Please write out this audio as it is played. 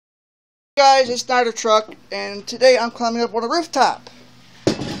Guys, it's Schneider truck, and today I'm climbing up on a rooftop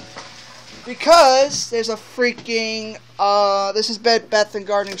because there's a freaking this is Bed Bath and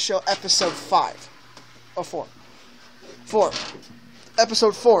Gardening Show episode 5 or 4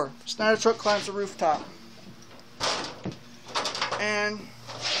 episode 4. Schneider truck climbs a rooftop, and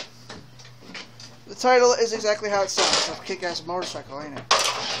the title is exactly how it sounds. It's a kick-ass motorcycle, ain't it?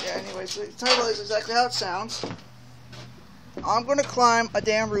 Yeah. Anyways, the title is exactly how it sounds. I'm going to climb a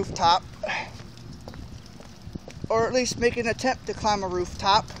damn rooftop, or at least make an attempt to climb a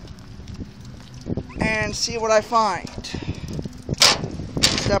rooftop, and see what I find.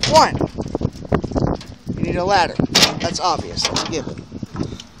 Step 1, you need a ladder. That's obvious, that's a given.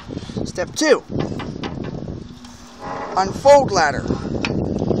 Step 2, unfold ladder.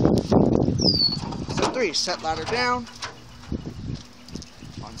 Step 3, set ladder down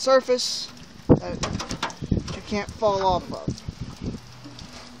on surface you can't fall off of.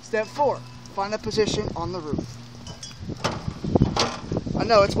 Step 4, find a position on the roof. I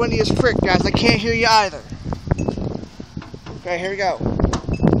know it's windy as frick, guys. I can't hear you either. Okay, here we go.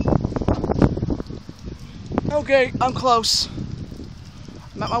 Okay, I'm close.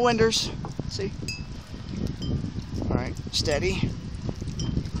 I'm at my windows. See? Alright, steady.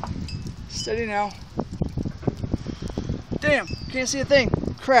 Steady now. Damn, can't see a thing.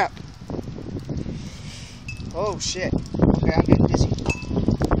 Crap. Oh shit. Okay, I'm getting dizzy.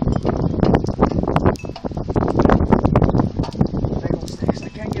 Bagel sticks. I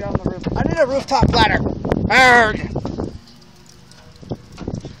can't get on the roof. I need a rooftop ladder. Arrgh.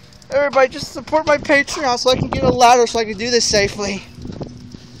 Everybody, just support my Patreon so I can get a ladder so I can do this safely.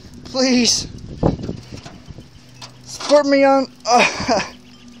 Please. Support me on, I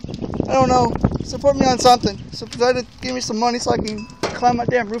don't know. Support me on something. Give me some money so I can climb my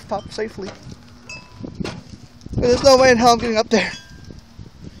damn rooftop safely. There's no way in hell I'm getting up there.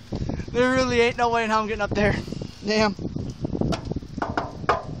 There really ain't no way in hell I'm getting up there. Damn.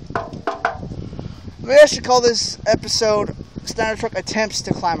 Maybe I should call this episode Schneider Truck Attempts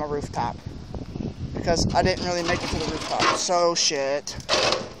to Climb a Rooftop, because I didn't really make it to the rooftop. So shit.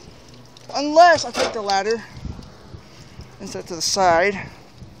 Unless I take the ladder and set it to the side.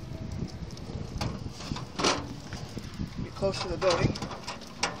 Get close to the building.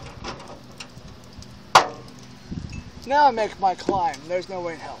 Now I make my climb. There's no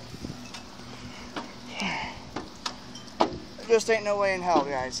way in hell. There just ain't no way in hell,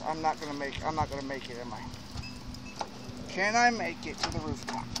 guys. I'm not gonna make it, am I? Can I make it to the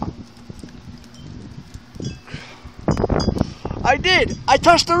rooftop? I did! I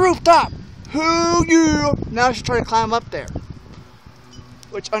touched the rooftop! Hoo you! Now I should try to climb up there.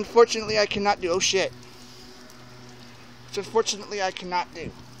 Which unfortunately I cannot do. Oh shit. Which unfortunately I cannot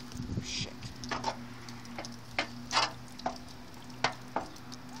do. Shit.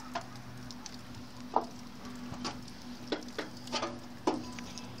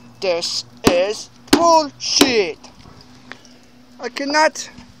 This is bullshit. I cannot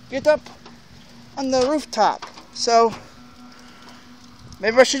get up on the rooftop. So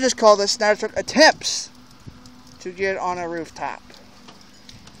maybe I should just call this Schneider Truck Attempts to get on a rooftop.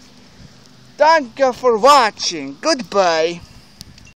 Thank you for watching. Goodbye.